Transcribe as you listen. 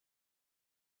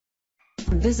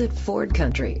Visit Ford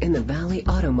Country in the Valley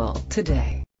Auto Mall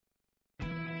today.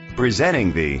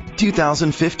 Presenting the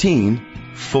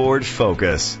 2015 Ford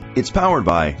Focus. It's powered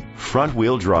by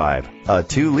front-wheel drive, a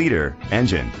 2-liter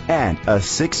engine, and a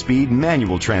 6-speed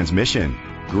manual transmission.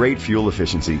 Great fuel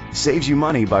efficiency saves you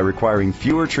money by requiring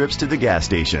fewer trips to the gas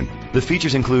station. The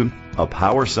features include a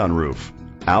power sunroof,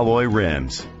 alloy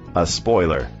rims, a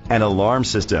spoiler, an alarm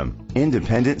system,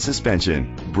 independent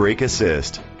suspension, brake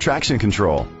assist, traction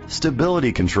control,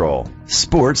 stability control,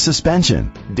 sports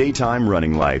suspension, daytime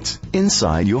running lights.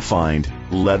 Inside you'll find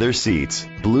leather seats,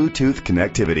 Bluetooth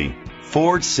connectivity,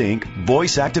 Ford Sync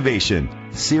voice activation,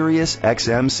 Sirius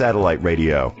XM satellite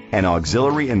radio, an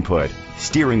auxiliary input,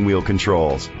 steering wheel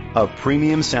controls, a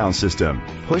premium sound system,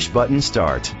 push-button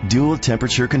start, dual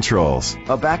temperature controls,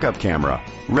 a backup camera.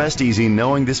 Rest easy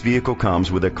knowing this vehicle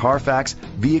comes with a Carfax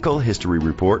Vehicle History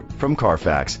Report from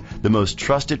Carfax, the most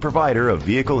trusted provider of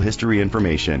vehicle history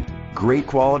information. Great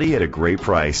quality at a great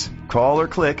price. Call or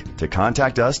click to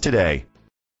contact us today.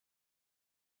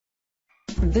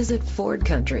 Visit Ford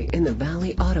Country in the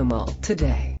Valley Auto Mall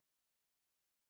today.